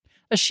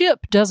A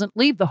ship doesn't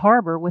leave the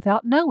harbor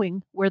without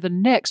knowing where the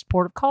next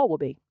port of call will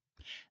be.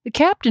 The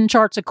captain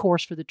charts a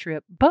course for the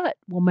trip, but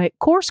will make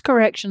course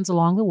corrections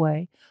along the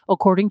way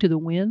according to the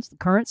winds, the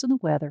currents, and the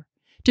weather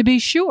to be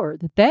sure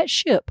that that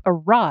ship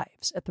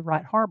arrives at the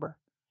right harbor.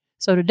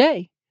 So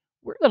today,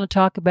 we're going to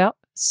talk about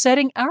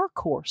setting our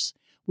course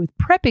with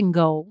prepping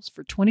goals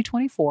for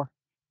 2024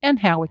 and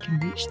how we can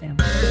reach them.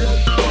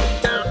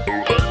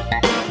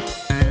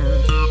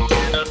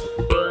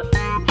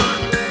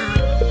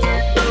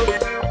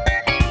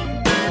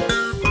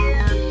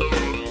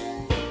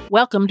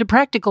 Welcome to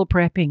Practical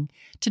Prepping.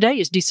 Today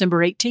is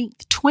December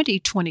 18th,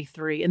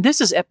 2023, and this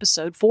is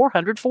episode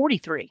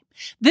 443.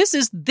 This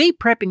is the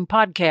prepping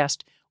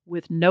podcast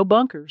with no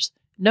bunkers,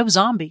 no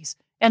zombies,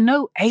 and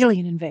no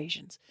alien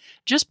invasions.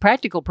 Just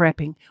practical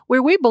prepping,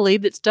 where we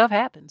believe that stuff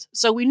happens,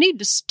 so we need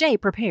to stay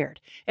prepared,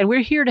 and we're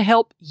here to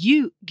help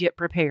you get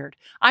prepared.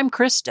 I'm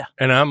Krista.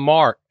 And I'm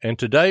Mark, and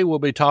today we'll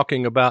be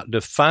talking about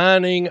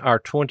defining our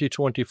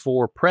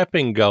 2024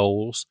 prepping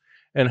goals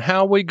and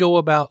how we go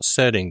about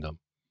setting them.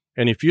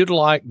 And if you'd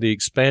like the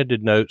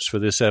expanded notes for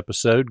this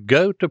episode,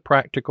 go to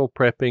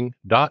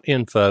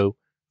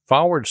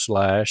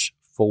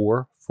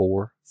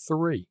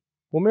practicalprepping.info/443.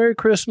 Well, Merry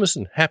Christmas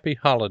and Happy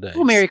Holidays.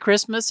 Well, Merry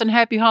Christmas and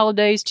Happy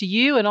Holidays to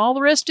you and all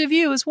the rest of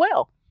you as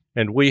well.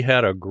 And we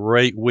had a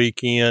great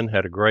weekend,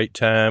 had a great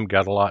time,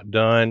 got a lot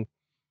done.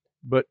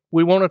 But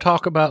we want to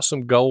talk about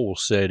some goal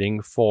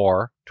setting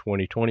for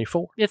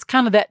 2024. It's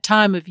kind of that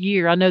time of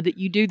year. I know that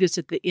you do this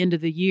at the end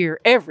of the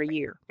year, every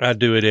year. I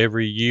do it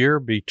every year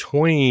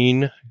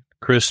between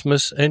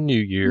Christmas and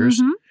New Year's.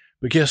 Mm-hmm.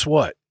 But guess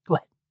what?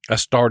 What? I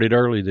started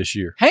early this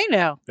year. Hey,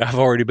 now. I've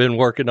already been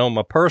working on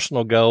my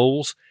personal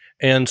goals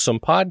and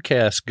some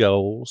podcast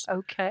goals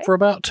for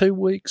about 2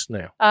 weeks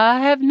now.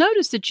 I have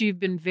noticed that you've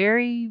been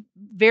very,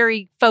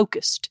 very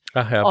focused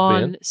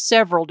on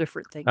several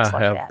different things like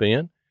that. I have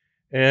been.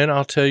 And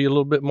I'll tell you a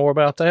little bit more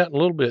about that in a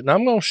little bit. And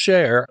I'm going to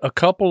share a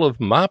couple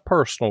of my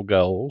personal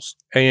goals,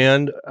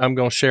 and I'm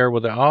going to share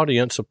with the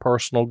audience a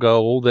personal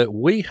goal that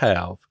we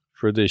have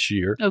for this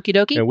year. Okie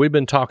dokie. And we've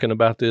been talking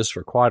about this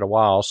for quite a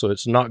while, so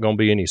it's not going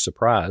to be any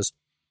surprise.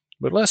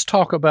 But let's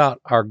talk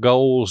about our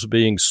goals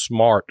being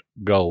SMART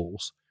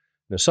goals.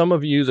 Now, some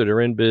of you that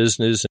are in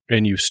business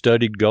and you've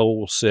studied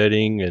goal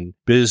setting and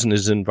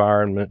business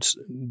environments,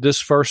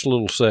 this first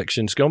little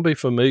section is going to be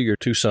familiar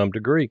to some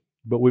degree.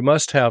 But we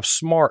must have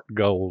SMART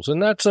goals,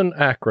 and that's an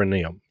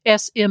acronym.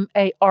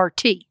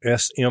 S-M-A-R-T.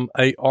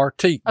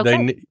 S-M-A-R-T.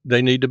 Okay.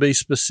 They need to be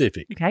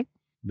specific. Okay.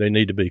 They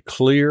need to be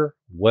clear,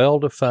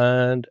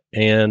 well-defined,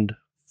 and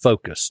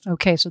focused.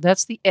 Okay, so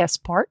that's the S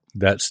part.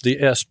 That's the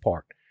S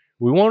part.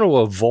 We want to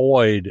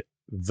avoid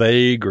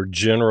vague or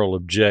general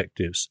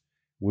objectives.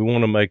 We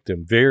want to make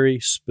them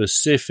very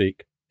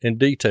specific and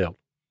detailed.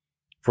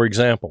 For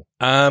example,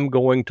 I'm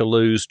going to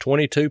lose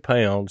 22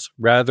 pounds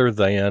rather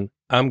than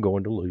I'm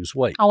going to lose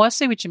weight. Oh, I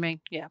see what you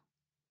mean. Yeah.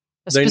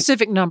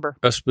 Specific number.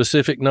 A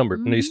specific number.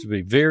 Mm-hmm. It needs to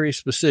be very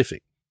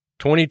specific.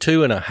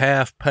 22 and a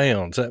half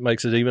pounds. That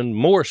makes it even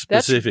more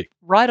specific.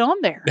 That's right on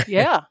there.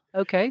 Yeah.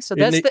 Okay. So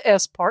that's the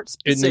S part,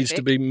 specific. It needs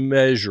to be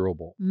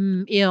measurable.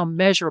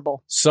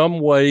 Measurable. Some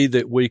way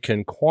that we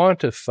can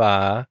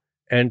quantify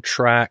and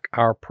track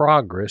our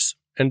progress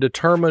and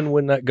determine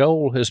when that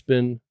goal has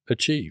been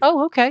achieved.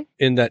 Oh, okay.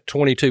 In that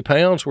 22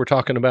 pounds, we're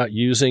talking about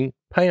using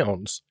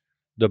pounds.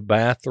 The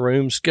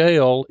bathroom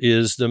scale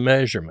is the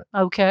measurement.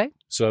 Okay.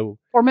 So,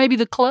 or maybe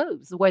the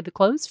clothes, the way the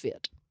clothes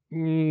fit.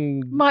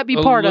 Might be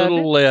part of it. A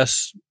little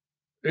less,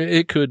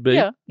 it could be,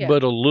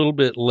 but a little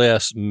bit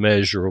less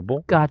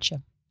measurable.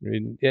 Gotcha.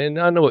 And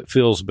I know it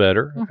feels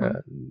better. Mm-hmm.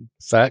 In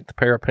fact, the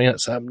pair of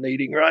pants I'm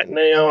needing right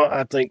now,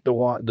 I think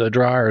the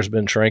dryer has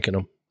been shrinking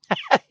them.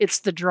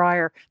 It's the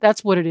dryer.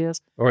 That's what it is.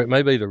 Or it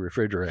may be the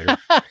refrigerator.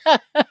 I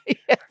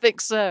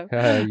think so.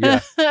 Yeah.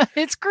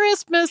 It's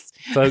Christmas.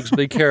 Folks,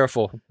 be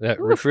careful.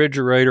 That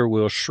refrigerator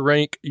will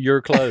shrink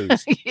your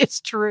clothes. It's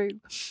true.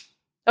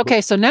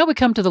 Okay, so now we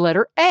come to the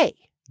letter A.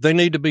 They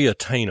need to be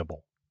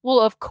attainable.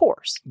 Well, of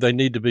course. They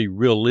need to be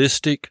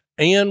realistic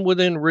and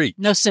within reach.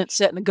 No sense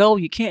setting a goal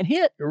you can't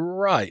hit.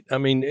 Right. I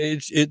mean,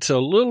 it's a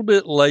little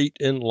bit late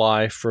in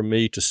life for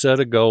me to set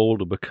a goal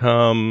to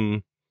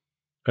become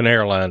an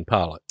airline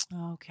pilot.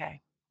 Okay.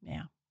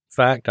 Yeah. In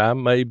fact, I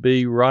may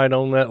be right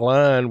on that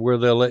line where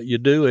they'll let you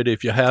do it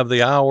if you have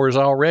the hours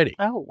already.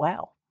 Oh,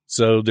 wow.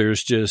 So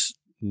there's just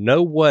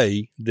no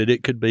way that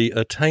it could be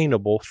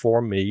attainable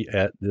for me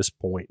at this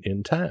point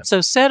in time.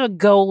 So set a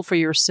goal for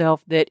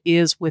yourself that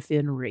is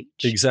within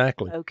reach.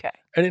 Exactly. Okay.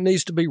 And it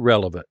needs to be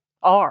relevant.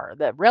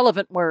 That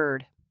relevant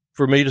word.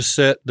 For me to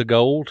set the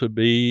goal to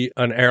be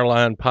an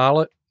airline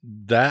pilot,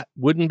 that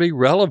wouldn't be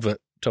relevant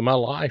to my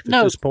life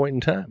at this point in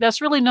time. That's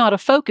really not a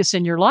focus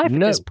in your life at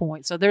this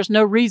point. So there's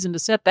no reason to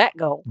set that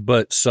goal.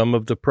 But some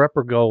of the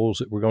prepper goals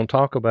that we're going to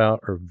talk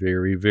about are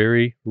very,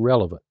 very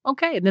relevant.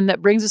 Okay. And then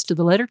that brings us to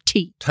the letter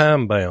T.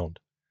 Time bound.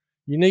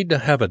 You need to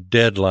have a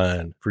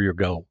deadline for your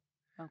goal.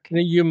 Okay.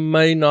 Now, you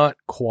may not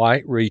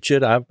quite reach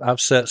it.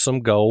 I've set some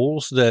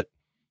goals that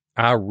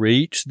I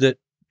reached that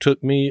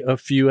took me a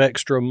few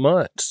extra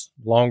months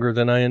longer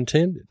than I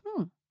intended.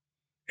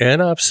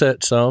 And I've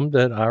set some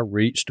that I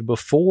reached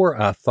before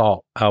I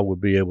thought I would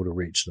be able to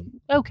reach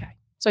them. Okay.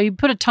 So you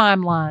put a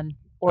timeline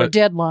or a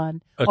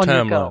deadline on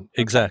your goal. Timeline,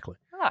 exactly.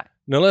 All right.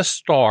 Now let's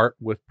start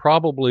with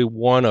probably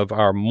one of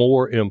our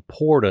more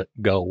important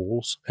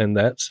goals, and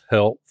that's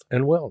health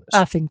and wellness.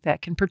 I think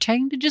that can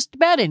pertain to just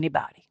about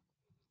anybody.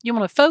 You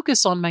want to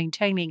focus on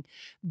maintaining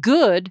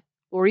good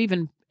or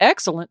even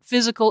excellent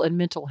physical and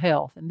mental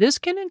health. And this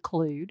can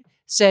include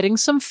setting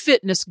some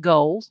fitness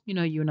goals.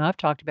 You and I have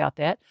talked about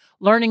that.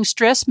 Learning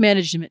stress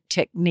management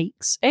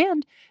techniques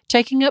and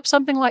taking up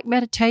something like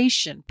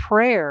meditation,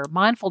 prayer,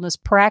 mindfulness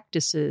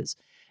practices,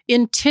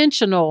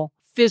 intentional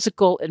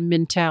physical and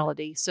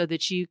mentality so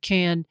that you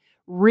can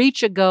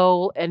reach a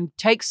goal and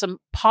take some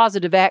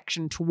positive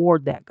action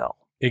toward that goal.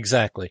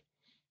 Exactly.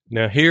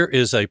 Now, here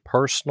is a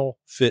personal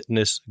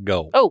fitness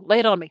goal. Oh, lay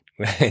it on me.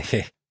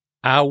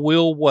 I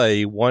will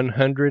weigh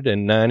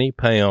 190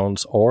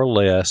 pounds or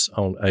less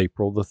on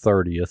April the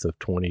 30th of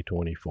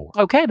 2024.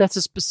 Okay, that's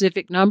a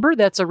specific number.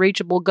 That's a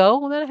reachable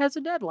goal, and then it has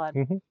a deadline.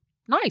 Mm-hmm.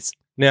 Nice.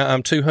 Now,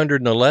 I'm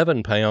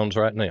 211 pounds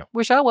right now.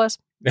 Wish I was.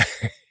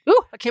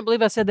 Ooh, I can't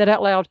believe I said that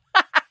out loud.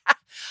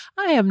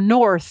 I am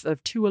north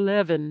of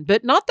 211,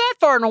 but not that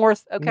far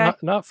north. Okay,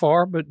 not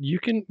far, but you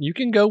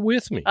can go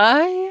with me.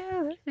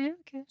 Yeah,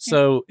 okay.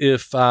 So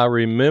if I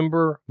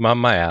remember my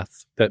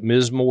math that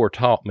Ms. Moore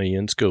taught me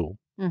in school,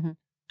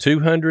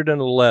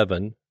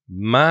 211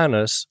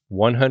 minus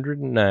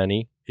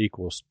 190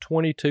 equals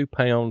 22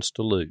 pounds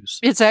to lose.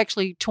 It's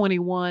actually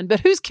 21,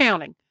 but who's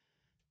counting?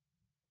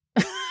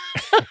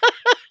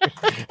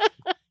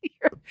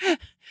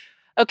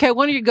 Okay,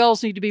 one of your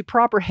goals need to be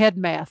proper head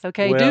math,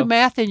 okay? Do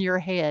math in your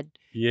head.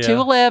 Yeah.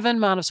 211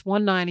 minus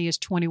 190 is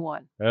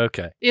 21.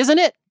 Okay. Isn't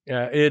it?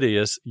 Yeah, it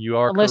is. You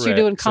are Unless correct.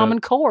 you're doing Common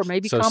Core,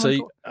 maybe so Common see,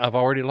 Core. I've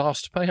already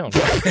lost a pound.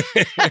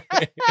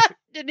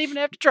 Didn't even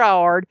have to try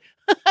hard.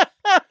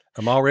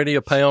 I'm already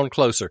a pound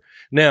closer.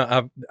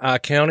 Now, I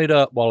counted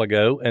up a while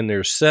ago, and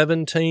there's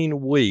 17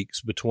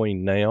 weeks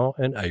between now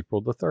and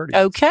April the 30th.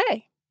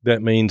 Okay.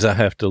 That means I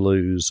have to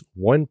lose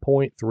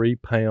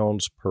 1.3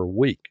 pounds per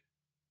week.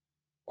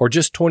 Or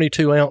just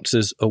 22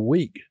 ounces a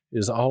week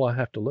is all I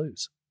have to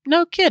lose.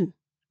 No kidding.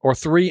 Or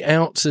 3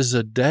 ounces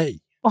a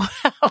day.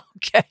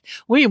 Okay.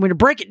 We want to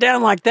break it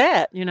down like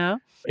that,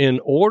 In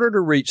order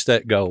to reach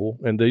that goal,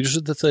 and these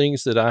are the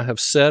things that I have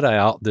set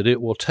out that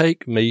it will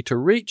take me to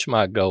reach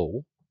my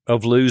goal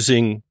of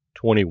losing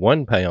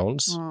 21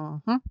 pounds,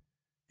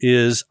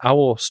 is I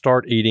will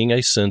start eating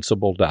a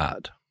sensible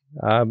diet.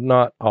 I've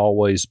not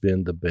always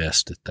been the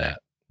best at that.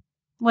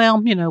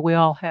 Well, we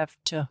all have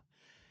to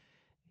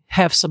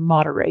have some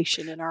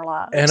moderation in our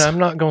lives. And I'm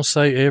not going to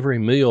say every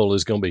meal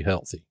is going to be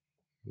healthy.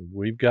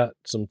 We've got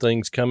some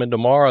things coming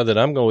tomorrow that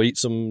I'm going to eat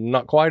some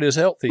not quite as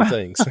healthy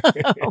things.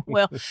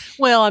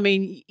 Well, I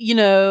mean,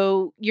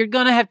 you're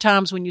going to have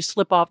times when you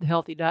slip off the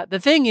healthy diet. The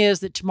thing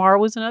is that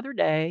tomorrow is another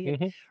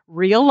day.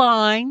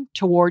 Realign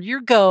toward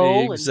your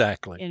goal.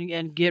 Exactly.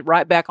 And get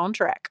right back on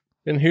track.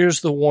 And here's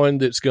the one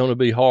that's going to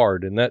be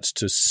hard, and that's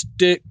to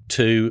stick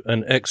to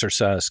an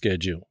exercise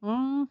schedule.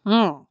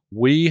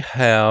 We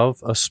have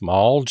a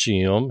small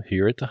gym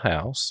here at the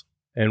house,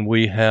 and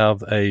we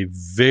have a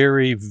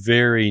very,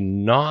 very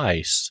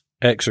nice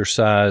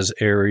exercise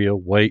area,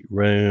 weight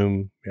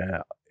room,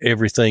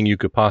 everything you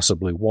could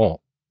possibly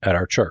want at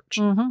our church.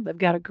 They've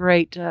got a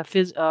great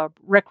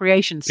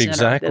recreation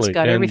center that's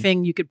got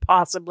everything you could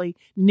possibly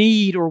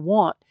need or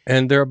want.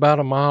 And they're about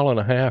 1.5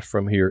 miles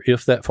from here,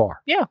 if that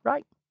far. Yeah,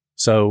 right.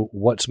 So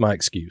what's my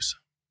excuse?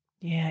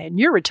 Yeah, and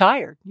you're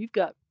retired. You've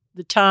got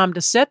the time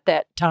to set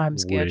that time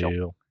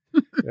schedule.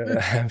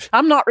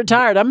 I'm not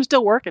retired. I'm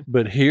still working.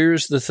 But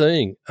here's the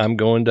thing. I'm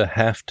going to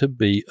have to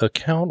be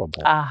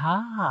accountable.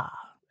 Aha.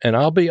 And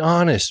I'll be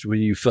honest with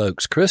you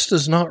folks.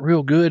 Krista's not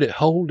real good at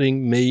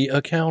holding me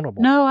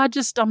accountable. No,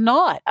 I'm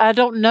not. I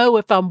don't know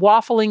if I'm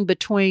waffling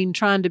between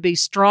trying to be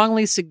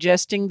strongly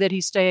suggesting that he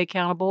stay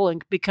accountable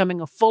and becoming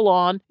a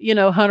full-on,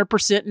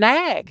 100%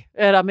 nag.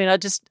 And I mean, I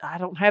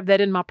don't have that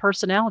in my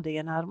personality,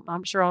 and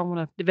I'm sure I want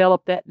to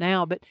develop that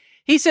now. But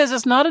he says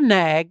it's not a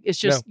nag. It's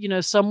just,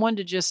 someone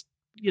to just,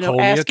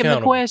 ask him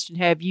the question,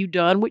 have you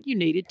done what you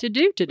needed to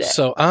do today?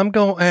 So I'm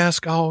going to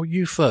ask all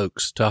you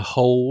folks to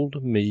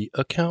hold me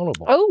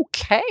accountable.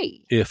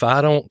 Okay. If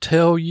I don't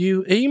tell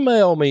you,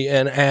 email me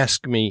and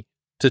ask me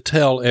to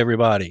tell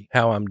everybody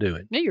how I'm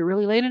doing. Yeah, you're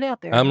really laying it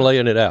out there. I'm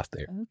laying it out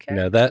there. Okay.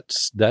 Now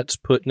that's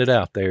putting it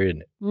out there,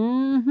 isn't it?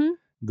 Mm-hmm.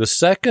 The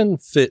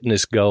second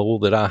fitness goal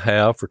that I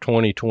have for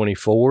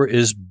 2024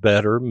 is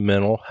better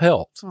mental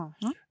health.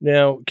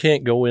 Now,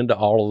 can't go into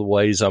all of the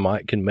ways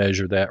I can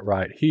measure that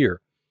right here.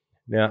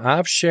 Now,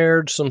 I've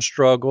shared some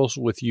struggles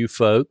with you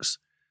folks,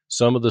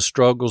 some of the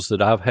struggles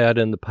that I've had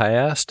in the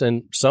past,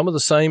 and some of the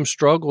same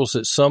struggles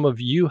that some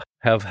of you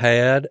have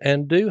had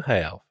and do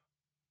have.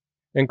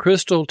 And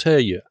Krista will tell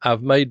you,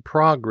 I've made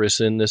progress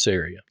in this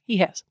area. He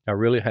has. I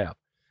really have.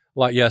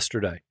 Like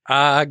yesterday,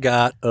 I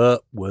got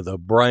up with a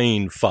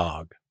brain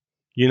fog.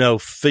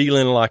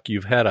 Feeling like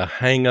you've had a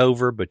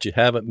hangover, but you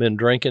haven't been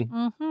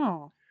drinking.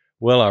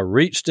 Well, I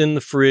reached in the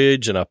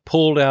fridge and I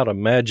pulled out a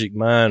Magic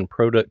Mind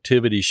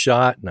productivity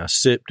shot and I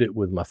sipped it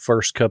with my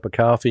first cup of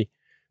coffee.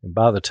 And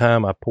by the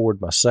time I poured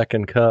my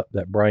second cup,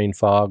 that brain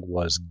fog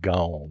was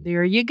gone.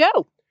 There you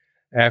go.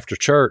 After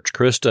church,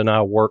 Krista and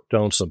I worked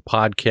on some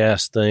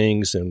podcast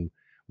things, and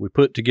we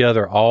put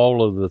together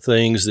all of the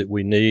things that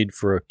we need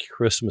for a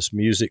Christmas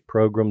music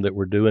program that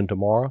we're doing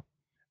tomorrow.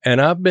 And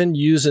I've been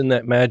using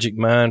that Magic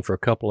Mind for a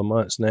couple of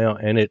months now,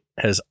 and it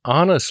has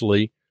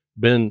honestly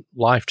been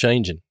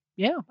life-changing.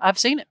 Yeah, I've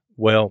seen it.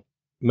 Well,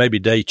 maybe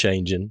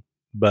day-changing,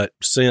 but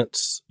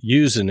since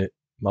using it,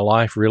 my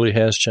life really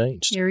has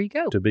changed. There you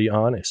go. To be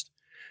honest.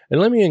 And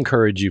let me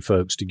encourage you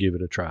folks to give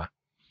it a try.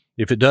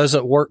 If it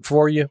doesn't work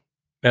for you,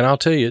 and I'll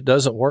tell you, it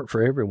doesn't work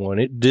for everyone.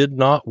 It did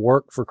not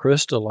work for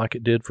Krista like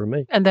it did for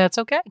me. And that's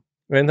okay.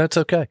 And that's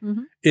okay.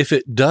 Mm-hmm. If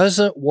it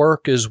doesn't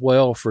work as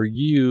well for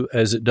you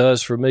as it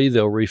does for me,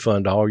 they'll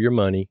refund all your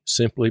money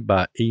simply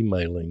by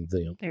emailing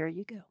them. There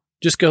you go.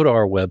 Just go to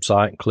our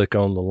website and click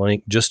on the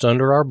link just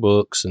under our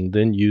books and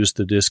then use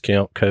the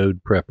discount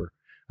code PREPPER.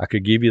 I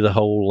could give you the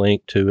whole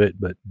link to it,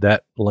 but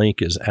that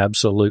link is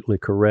absolutely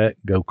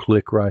correct. Go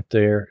click right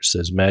there. It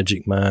says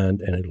Magic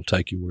Mind, and it'll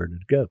take you where to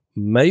go.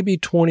 Maybe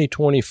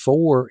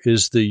 2024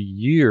 is the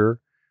year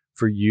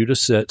for you to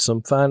set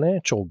some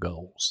financial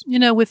goals. You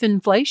know, with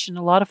inflation,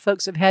 a lot of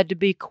folks have had to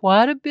be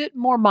quite a bit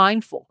more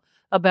mindful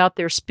about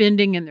their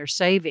spending and their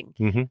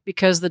saving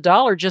because the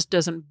dollar just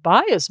doesn't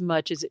buy as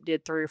much as it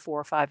did 3 or 4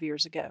 or 5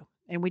 years ago.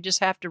 And we just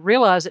have to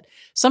realize that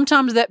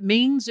sometimes that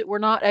means that we're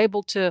not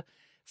able to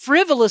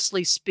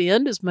frivolously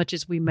spend as much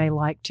as we may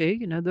like to.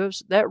 You know,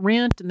 that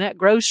rent and that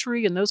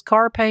grocery and those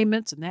car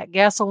payments and that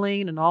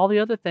gasoline and all the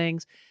other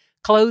things,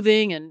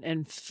 clothing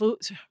and food,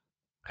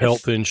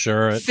 health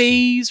insurance,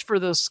 fees for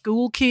the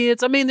school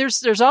kids. I mean,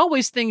 there's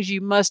always things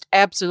you must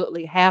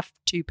absolutely have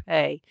to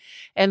pay.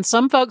 And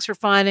some folks are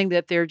finding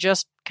that they're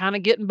just kind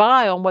of getting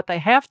by on what they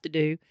have to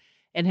do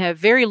and have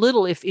very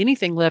little, if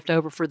anything, left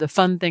over for the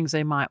fun things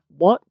they might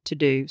want to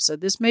do. So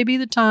this may be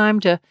the time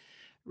to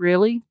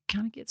really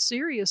kind of get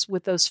serious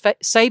with those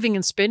saving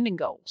and spending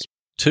goals.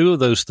 2 of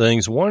those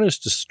things. One is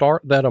to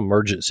start that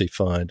emergency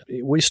fund.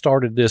 We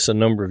started this a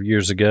number of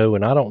years ago,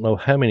 and I don't know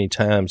how many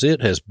times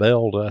it has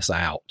bailed us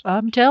out.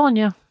 I'm telling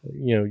you.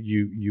 You know,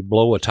 you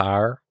blow a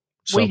tire.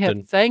 We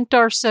have thanked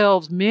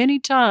ourselves many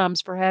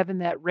times for having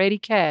that ready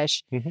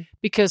cash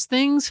because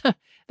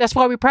that's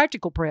why we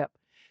practical prep.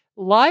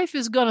 Life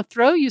is going to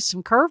throw you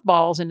some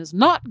curveballs and is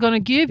not going to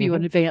give you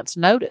an advance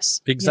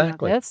notice.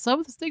 Exactly. You know, some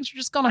of the things are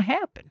just going to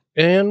happen.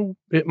 And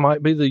it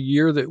might be the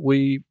year that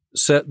we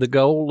set the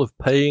goal of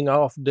paying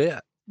off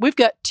debt. We've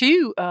got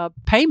 2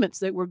 payments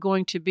that we're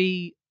going to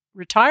be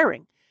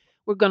retiring.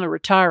 We're going to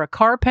retire a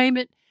car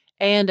payment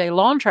and a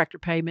lawn tractor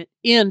payment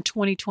in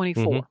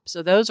 2024.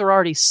 So those are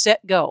already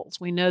set goals.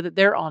 We know that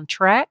they're on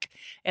track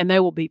and they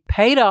will be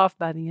paid off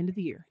by the end of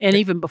the year and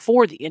even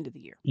before the end of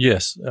the year.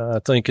 Yes, I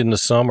think in the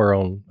summer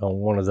on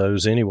one of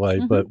those anyway.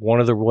 But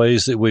one of the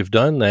ways that we've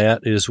done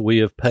that is we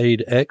have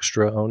paid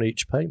extra on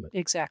each payment.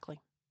 Exactly.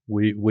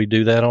 We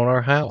do that on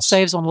our house.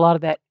 Saves on a lot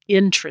of that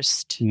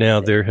interest.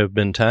 Now, there have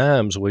been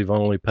times we've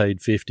only paid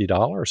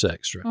 $50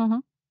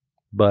 extra,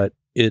 but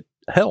it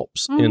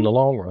helps in the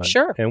long run.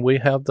 Sure. And we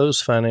have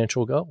those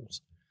financial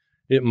goals.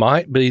 It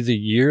might be the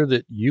year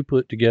that you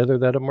put together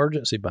that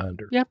emergency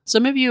binder. Yeah.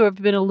 Some of you have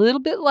been a little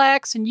bit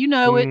lax and you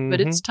know it,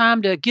 but it's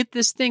time to get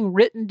this thing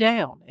written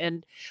down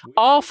and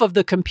off of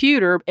the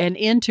computer and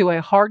into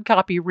a hard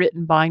copy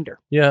written binder.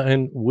 Yeah.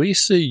 And we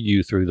see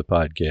you through the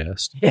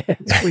podcast.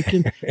 Yes, we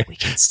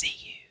can see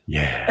you.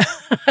 Yeah.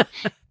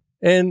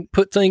 And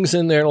put things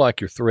in there like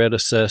your threat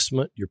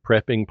assessment, your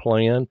prepping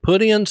plan.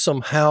 Put in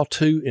some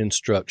how-to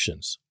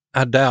instructions.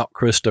 I doubt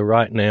Krista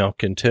right now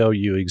can tell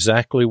you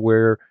exactly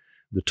where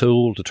the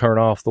tool to turn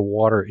off the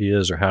water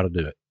is or how to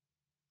do it.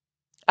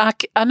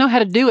 I know how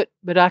to do it,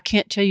 but I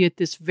can't tell you at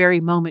this very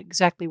moment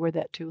exactly where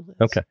that tool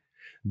is. Okay.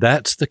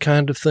 That's the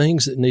kind of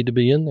things that need to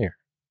be in there.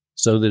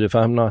 So that if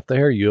I'm not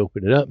there, you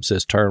open it up, it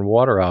says turn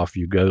water off.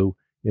 You go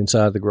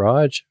inside the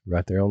garage,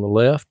 right there on the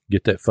left,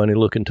 get that funny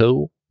looking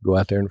tool, go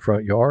out there in the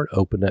front yard,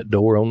 open that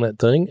door on that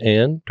thing,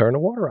 and turn the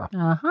water off.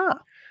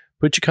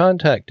 Put your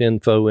contact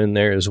info in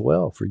there as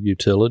well for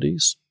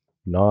utilities,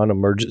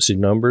 non-emergency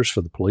numbers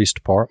for the police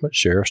department,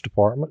 sheriff's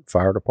department,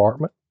 fire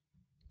department.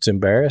 It's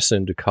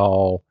embarrassing to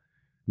call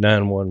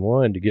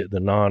 911 to get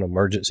the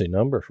non-emergency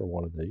number for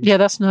one of these. Yeah,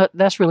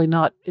 that's really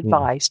not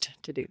advised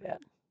to do that.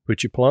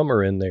 Put your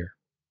plumber in there.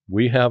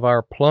 We have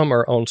our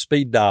plumber on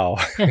speed dial.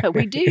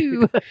 We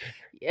do.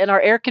 And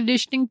our air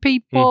conditioning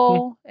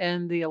people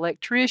and the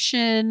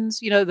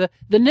electricians, you know, the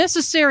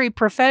necessary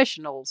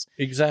professionals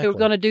exactly who are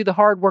going to do the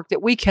hard work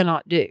that we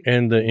cannot do.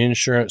 And the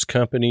insurance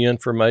company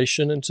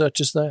information and such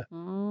as that.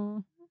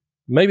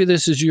 Maybe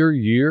this is your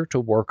year to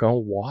work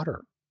on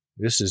water.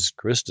 This is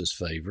Krista's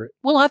favorite.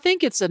 Well, I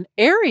think it's an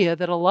area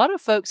that a lot of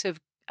folks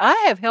I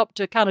have helped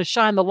to kind of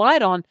shine the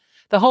light on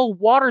the whole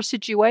water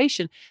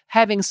situation,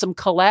 having some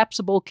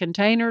collapsible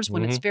containers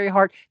when it's very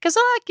hard. Because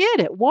I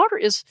get it. Water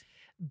is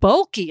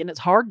bulky and it's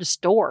hard to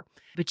store.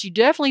 But you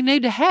definitely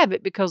need to have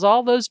it because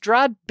all those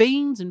dried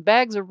beans and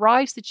bags of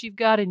rice that you've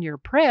got in your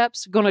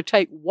preps are going to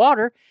take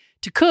water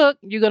to cook.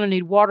 You're going to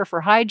need water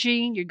for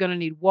hygiene. You're going to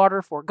need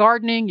water for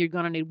gardening. You're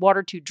going to need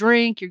water to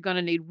drink. You're going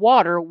to need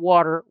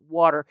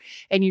water.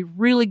 And you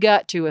really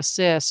got to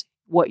assess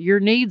what your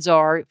needs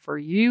are for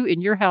you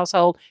in your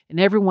household and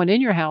everyone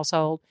in your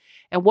household.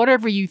 And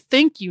whatever you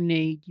think you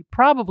need, you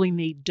probably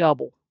need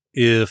double,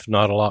 if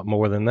not a lot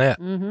more than that.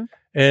 Mm-hmm.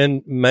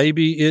 And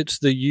maybe it's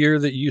the year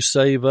that you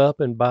save up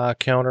and buy a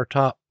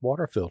countertop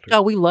water filter.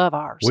 Oh, we love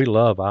ours. We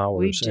love ours.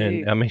 We do.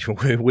 And I mean,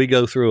 we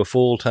go through a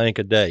full tank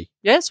a day.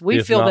 Yes, we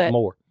if feel not that.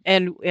 more.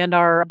 And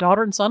our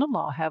daughter and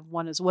son-in-law have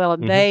one as well,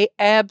 and Mhm. they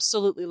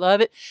absolutely love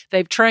it.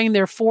 They've trained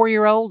their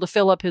 4-year-old to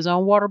fill up his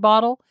own water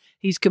bottle.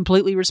 He's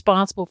completely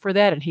responsible for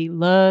that, and he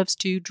loves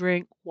to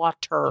drink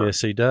water.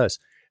 Yes, he does.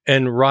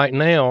 And right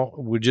now,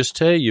 we'll just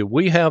tell you,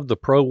 we have the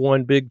Pro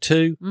One Big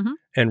 2, Mhm.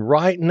 and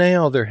right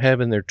now they're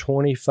having their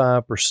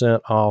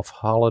 25% off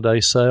holiday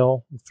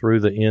sale through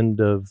the end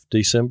of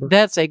December.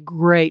 That's a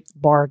great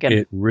bargain.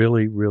 It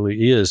really,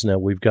 really is. Now,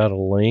 we've got a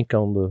link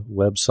on the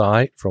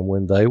website from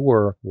when they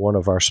were one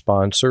of our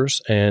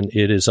sponsors, and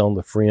it is on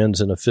the Friends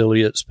and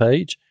Affiliates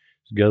page.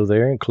 Go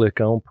there and click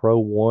on Pro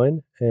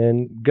One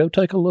and go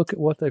take a look at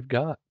what they've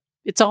got.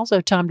 It's also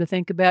time to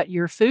think about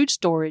your food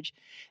storage,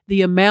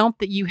 the amount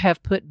that you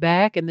have put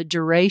back and the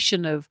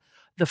duration of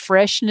the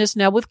freshness.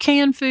 Now, with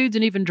canned foods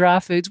and even dry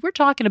foods, we're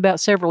talking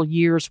about several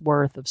years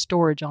worth of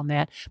storage on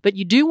that. But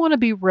you do want to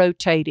be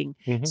rotating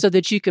Mhm. so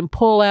that you can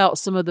pull out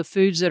some of the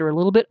foods that are a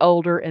little bit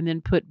older and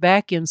then put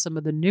back in some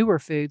of the newer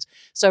foods.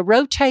 So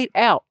rotate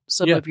out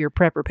some Yeah. of your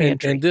prepper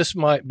pantry. And this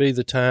might be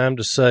the time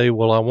to say,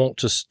 well, I want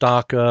to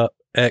stock up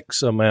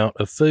X amount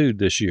of food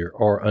this year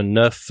or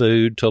enough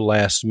food to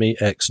last me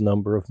X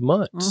number of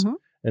months. Mhm.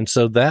 And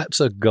so that's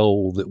a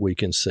goal that we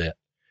can set.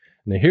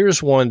 Now,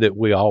 here's one that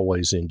we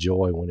always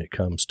enjoy when it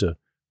comes to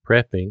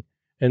prepping,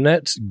 and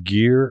that's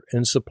gear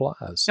and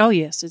supplies. Oh,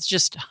 yes. It's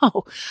just,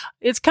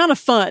 it's kind of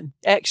fun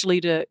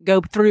actually to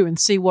go through and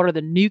see what are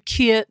the new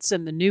kits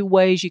and the new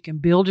ways you can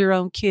build your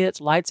own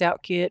kits, lights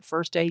out kit,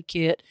 first aid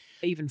kit,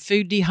 even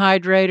food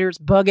dehydrators,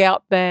 bug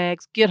out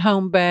bags, get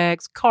home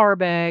bags, car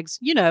bags.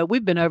 You know,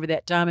 we've been over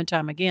that time and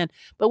time again,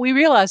 but we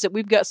realize that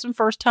we've got some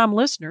first time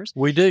listeners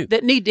We do.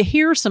 that need to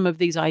hear some of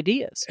these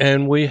ideas.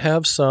 And we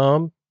have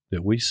some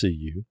that we see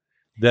you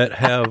that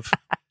have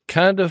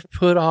kind of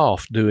put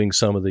off doing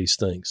some of these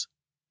things.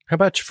 How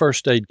about your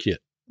first aid kit?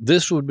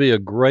 This would be a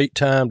great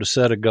time to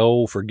set a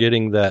goal for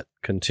getting that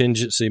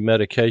contingency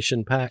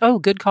medication pack. Oh,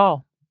 good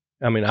call.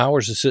 I mean,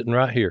 ours is sitting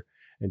right here.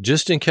 And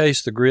just in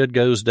case the grid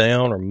goes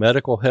down or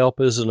medical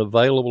help isn't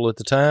available at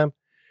the time,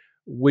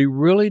 we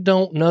really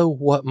don't know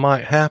what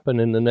might happen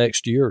in the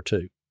next year or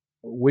two.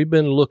 We've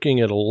been looking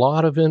at a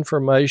lot of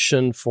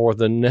information for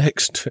the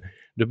next,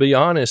 to be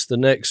honest, the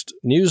next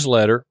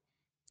newsletter,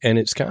 and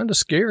it's kind of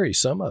scary,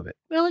 some of it.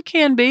 Well, it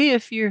can be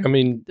if you're I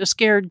mean, the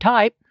scared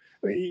type.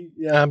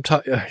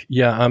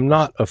 I'm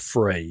not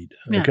afraid,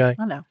 Yeah, okay?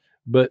 I know.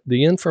 But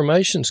the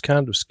information's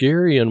kind of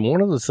scary, and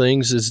one of the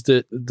things is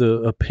that the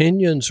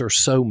opinions are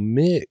so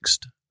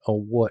mixed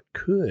on what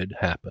could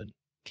happen.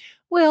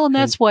 Well, and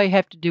that's why you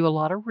have to do a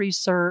lot of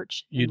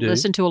research. You and do.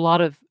 listen to a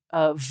lot of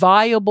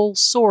viable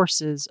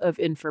sources of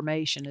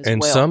information as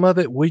And well. some of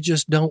it, we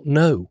just don't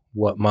know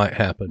what might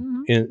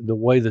happen. Mhm. In the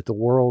way that the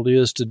world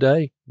is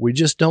today, we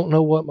just don't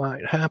know what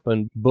might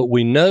happen. But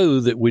we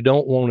know that we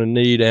don't want to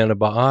need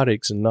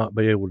antibiotics and not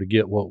be able to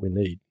get what we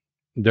need.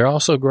 They're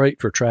also great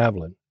for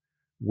traveling.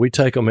 We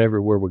take them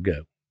everywhere we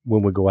go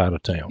when we go out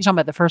of town. You're talking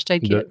about the first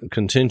aid kit, The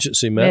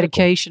contingency medical.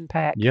 medication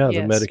pack. Yeah, the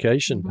Yes.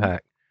 medication Mhm.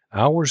 pack.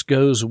 Ours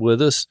goes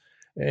with us,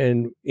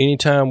 and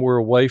anytime we're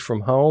away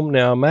from home.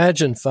 Now,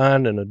 imagine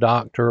finding a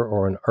doctor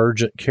or an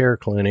urgent care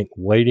clinic,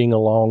 waiting a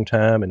long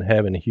time and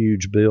having a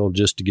huge bill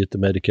just to get the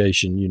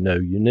medication you know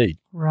you need.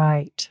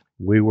 Right.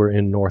 We were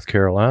in North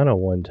Carolina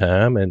one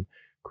time, and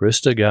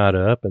Krista got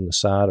up, and the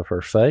side of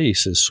her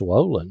face is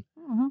swollen,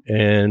 Mhm.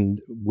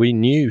 and we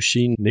knew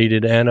she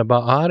needed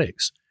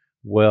antibiotics.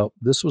 Well,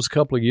 this was a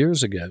couple of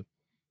years ago.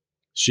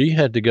 She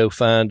had to go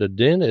find a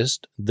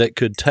dentist that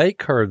could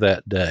take her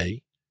that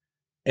day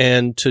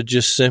and to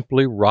just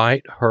simply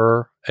write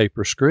her a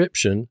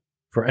prescription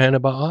for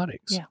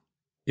antibiotics. Yeah.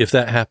 If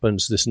that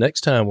happens this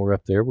next time we're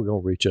up there, we're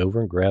going to reach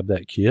over and grab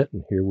that kit,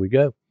 and here we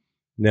go.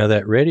 Now,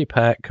 that Ready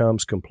Pack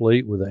comes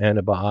complete with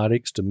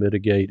antibiotics to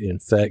mitigate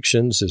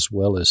infections as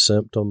well as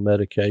symptom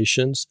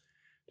medications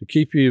to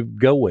keep you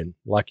going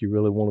like you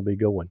really want to be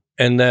going.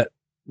 And that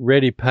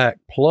Ready Pack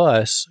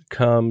Plus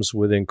comes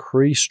with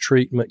increased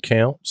treatment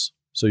counts,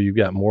 so you've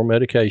got more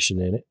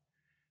medication in it,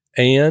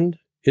 and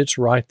it's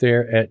right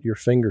there at your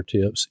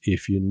fingertips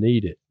if you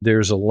need it.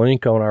 There's a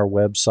link on our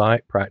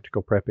website,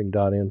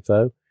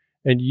 practicalprepping.info,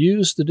 and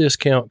use the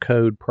discount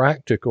code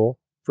PRACTICAL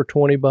for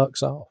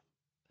 $20 off.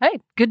 Hey,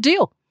 good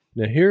deal.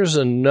 Now, here's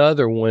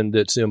another one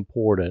that's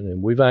important,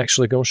 and we've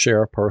actually going to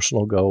share a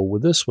personal goal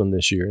with this one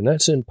this year, and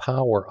that's in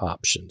power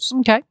options.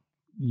 Okay.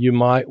 You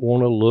might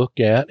want to look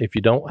at, if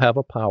you don't have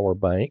a power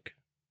bank,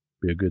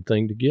 be a good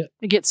thing to get.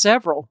 You get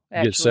several,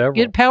 actually. Get several.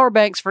 Get power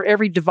banks for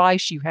every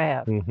device you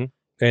have. Mm-hmm.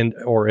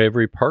 Or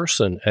every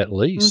person at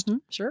least. Mm-hmm.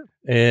 Sure.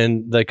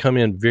 And they come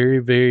in very,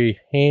 very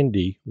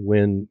handy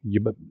when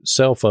your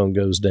cell phone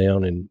goes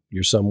down and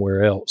you're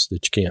somewhere else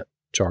that you can't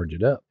charge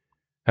it up.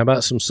 How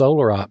about some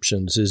solar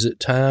options? Is it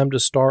time to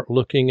start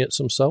looking at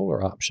some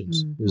solar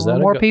options?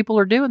 More people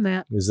are doing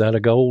that. Is that a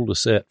goal to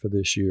set for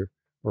this year?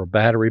 Or a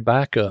battery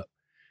backup?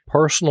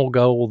 Personal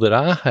goal that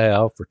I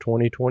have for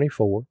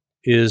 2024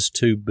 is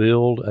to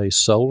build a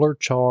solar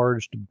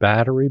charged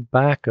battery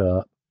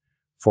backup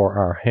for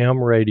our ham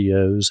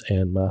radios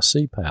and my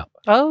CPAP.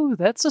 Oh,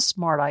 that's a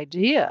smart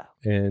idea.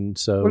 And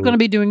so we're going to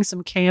be doing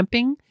some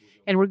camping,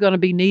 and we're going to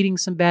be needing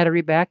some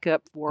battery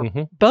backup for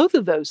both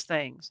of those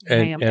things,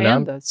 ham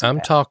and the CPAP.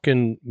 I'm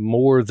talking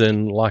more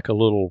than like a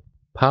little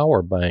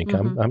power bank.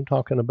 I'm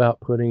talking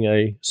about putting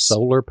a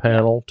solar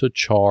panel to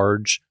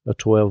charge a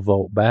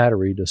 12-volt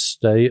battery to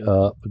stay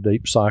up, a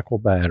deep cycle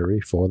battery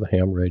for the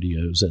ham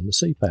radios and the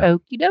CPAP.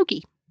 Okie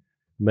dokie.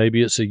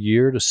 Maybe it's a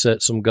year to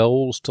set some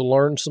goals to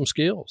learn some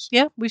skills.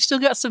 Yeah, we've still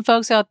got some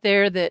folks out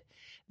there that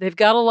they've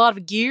got a lot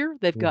of gear,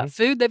 they've got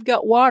food, they've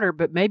got water,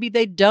 but maybe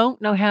they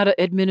don't know how to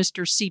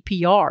administer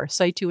CPR,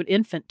 say to an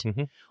infant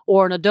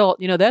or an adult.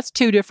 That's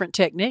two different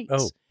techniques.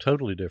 Oh,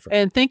 totally different.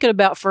 And thinking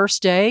about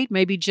first aid,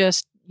 maybe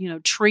just,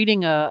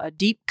 treating a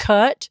deep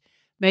cut.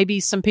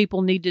 Maybe some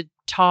people need to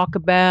talk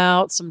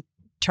about some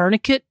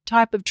tourniquet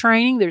type of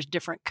training. There's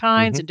different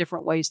kinds and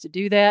different ways to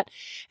do that.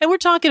 And we're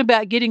talking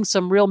about getting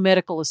some real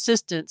medical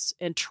assistance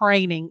and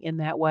training in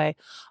that way.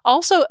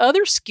 Also,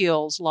 other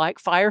skills like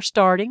fire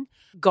starting,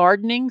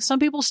 gardening. Some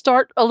people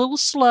start a little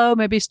slow,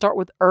 maybe start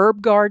with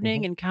herb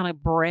gardening and kind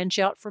of branch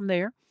out from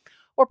there.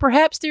 Or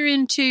perhaps they're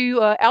into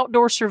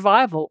outdoor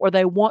survival, or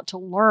they want to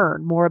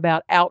learn more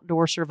about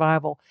outdoor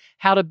survival,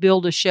 how to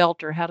build a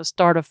shelter, how to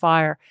start a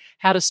fire,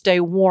 how to stay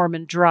warm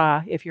and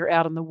dry if you're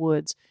out in the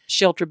woods,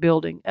 shelter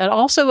building. And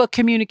also a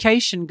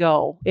communication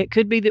goal. It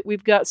could be that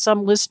we've got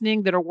some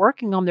listening that are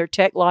working on their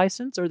tech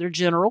license or their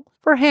general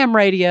for ham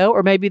radio,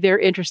 or maybe they're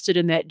interested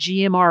in that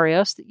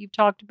GMRS that you've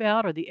talked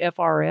about, or the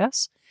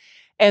FRS.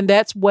 And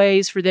that's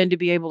ways for them to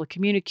be able to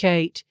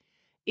communicate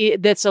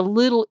that's a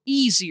little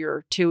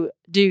easier to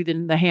do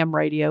than the ham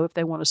radio if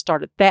they want to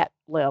start at that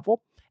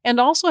level. And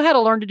also how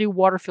to learn to do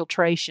water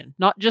filtration,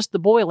 not just the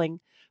boiling,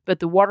 but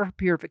the water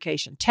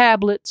purification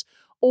tablets,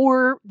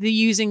 or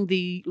using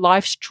the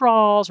Life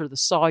Straws or the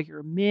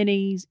Sawyer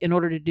Minis in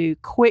order to do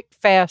quick,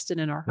 fast, and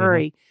in a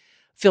hurry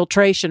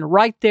filtration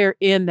right there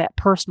in that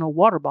personal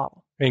water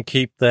bottle. And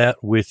keep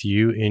that with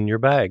you in your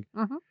bag.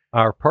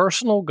 Our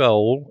personal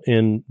goal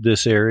in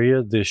this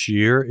area this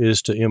year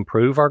is to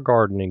improve our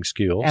gardening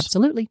skills.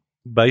 Absolutely.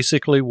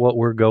 Basically, what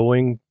we're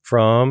going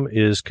from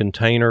is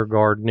container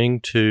gardening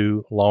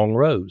to long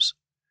rows.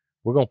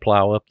 We're going to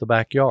plow up the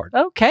backyard.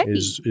 Okay.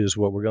 Is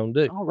what we're going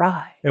to do. All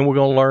right. And we're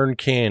going to learn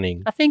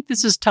canning. I think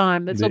this is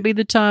time. This will be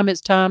the time.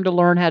 It's time to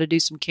learn how to do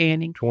some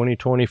canning.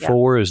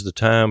 2024 is the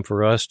time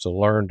for us to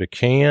learn to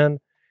can,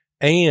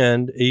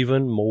 and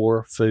even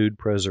more food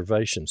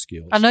preservation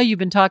skills. I know you've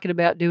been talking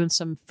about doing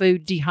some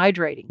food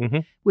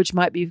dehydrating, which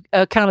might be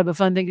kind of a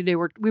fun thing to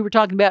do. We were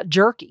talking about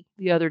jerky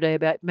the other day,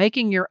 about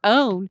making your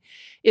own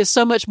is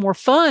so much more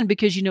fun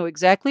because you know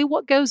exactly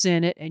what goes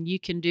in it, and you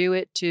can do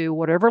it to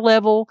whatever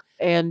level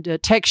and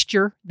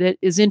texture that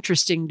is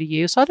interesting to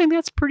you. So I think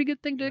that's a pretty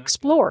good thing to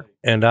explore.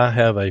 And I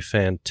have a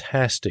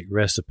fantastic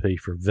recipe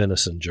for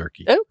venison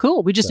jerky. Oh,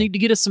 cool. We just need to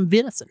get us some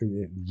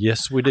venison.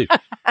 Yes, we do.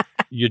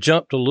 You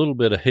jumped a little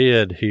bit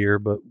ahead here,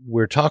 but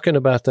we're talking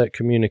about that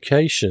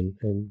communication,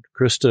 and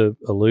Krista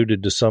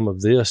alluded to some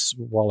of this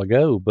a while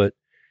ago, but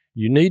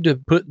you need to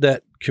put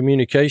that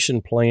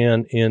communication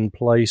plan in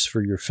place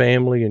for your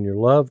family and your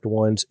loved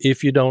ones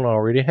if you don't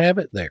already have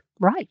it there.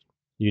 Right.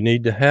 You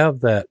need to have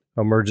that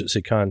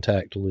emergency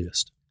contact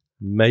list.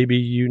 Maybe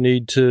you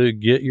need to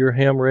get your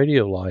ham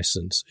radio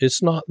license.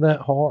 It's not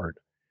that hard.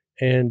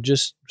 And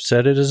just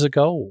set it as a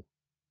goal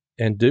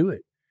and do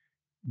it.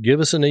 Give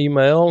us an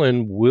email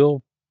and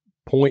we'll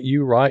point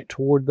you right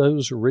toward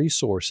those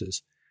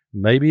resources.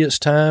 Maybe it's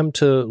time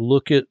to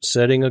look at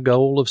setting a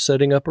goal of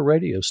setting up a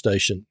radio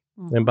station.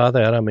 And by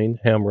that, I mean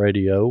ham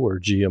radio or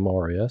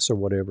GMRS or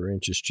whatever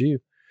interests you.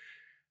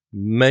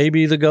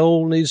 Maybe the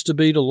goal needs to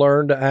be to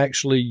learn to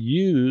actually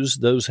use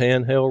those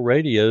handheld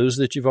radios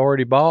that you've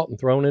already bought and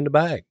thrown in the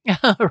bag.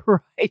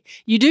 Right.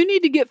 You do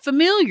need to get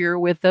familiar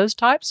with those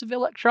types of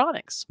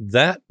electronics.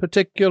 That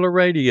particular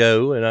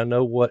radio, and I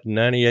know what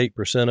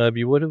 98% of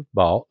you would have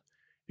bought,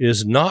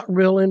 is not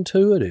real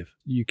intuitive.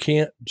 You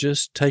can't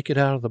just take it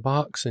out of the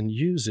box and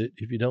use it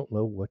if you don't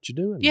know what you're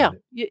doing with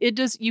it. It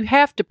does. You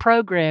have to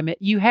program it.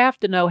 You have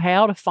to know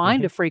how to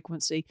find a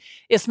frequency.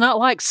 It's not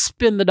like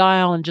spin the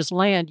dial and just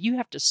land. You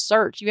have to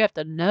search. You have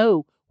to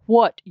know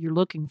what you're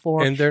looking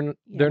for. And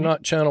they're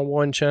not channel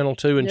 1, channel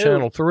 2, and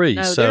channel 3.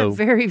 No, so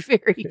they're very,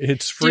 very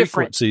it's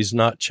frequencies,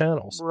 not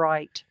channels.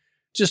 Right.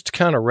 Just to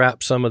kind of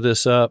wrap some of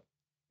this up,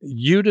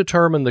 you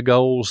determine the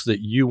goals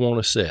that you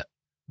want to set.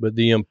 But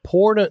the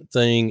important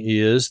thing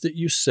is that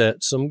you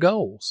set some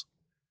goals.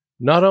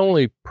 not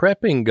only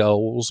prepping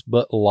goals,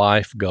 but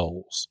life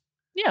goals.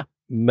 Yeah.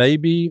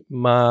 Maybe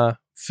my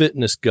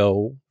fitness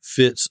goal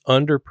fits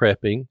under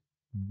prepping,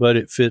 but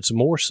it fits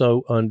more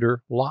so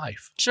under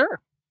life.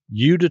 Sure.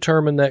 You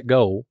determine that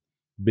goal,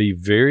 be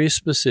very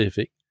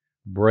specific,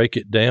 break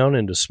it down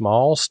into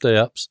small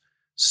steps,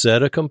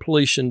 set a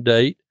completion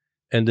date,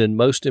 and then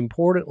most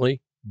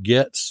importantly,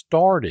 get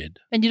started.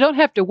 And you don't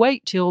have to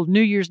wait till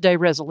New Year's Day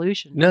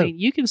resolution. No. I mean,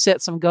 you can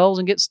set some goals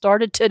and get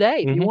started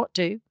today if you want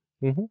to.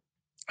 Mm-hmm.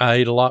 I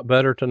ate a lot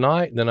better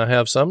tonight than I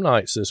have some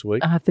nights this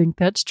week. I think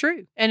that's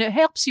true. And it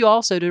helps you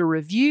also to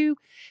review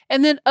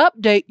and then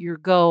update your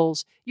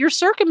goals. Your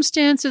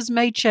circumstances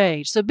may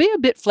change, so be a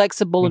bit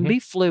flexible and be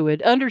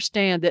fluid.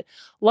 Understand that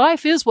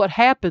life is what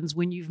happens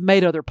when you've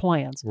made other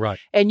plans. Right.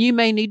 And you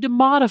may need to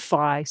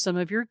modify some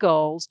of your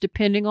goals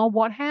depending on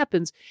what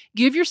happens.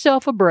 Give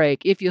yourself a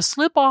break. If you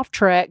slip off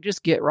track,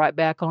 just get right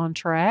back on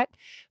track.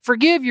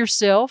 Forgive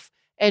yourself.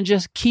 And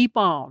just keep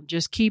on.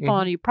 Just keep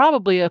on. You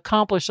probably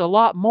accomplish a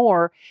lot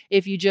more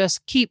if you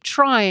just keep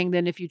trying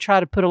than if you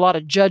try to put a lot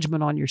of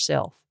judgment on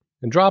yourself.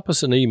 And drop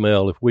us an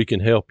email if we can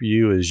help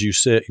you as you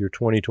set your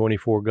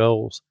 2024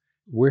 goals.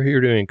 We're here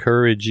to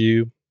encourage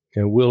you,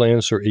 and we'll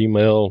answer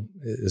email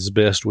as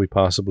best we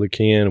possibly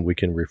can. We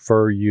can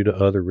refer you to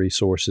other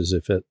resources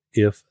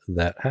if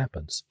that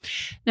happens.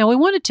 Now, we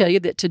want to tell you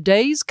that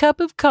today's cup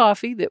of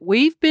coffee that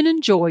we've been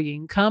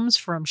enjoying comes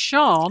from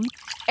Sean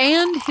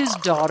and his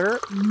daughter,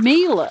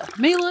 Mila.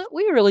 Mila,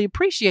 we really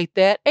appreciate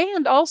that.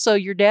 And also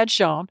your dad,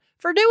 Sean,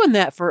 for doing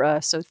that for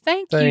us. So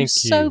thank you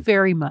so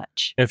very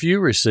much. If you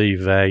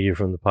receive value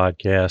from the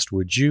podcast,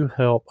 would you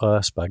help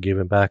us by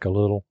giving back a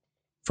little?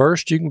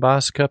 First, you can buy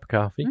us a cup of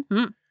coffee.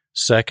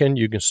 Second,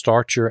 you can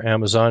start your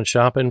Amazon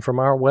shopping from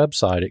our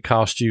website. It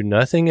costs you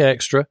nothing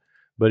extra,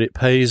 but it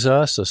pays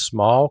us a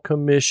small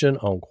commission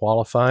on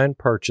qualifying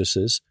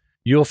purchases.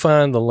 You'll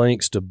find the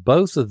links to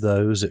both of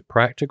those at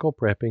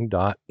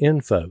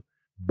practicalprepping.info.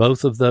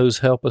 Both of those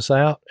help us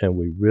out, and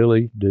we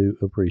really do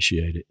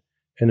appreciate it.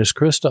 And as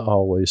Krista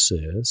always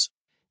says,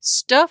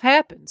 stuff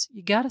happens.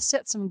 You got to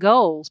set some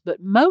goals,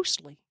 but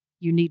mostly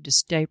you need to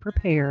stay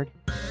prepared.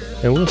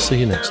 And we'll see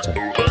you next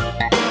time.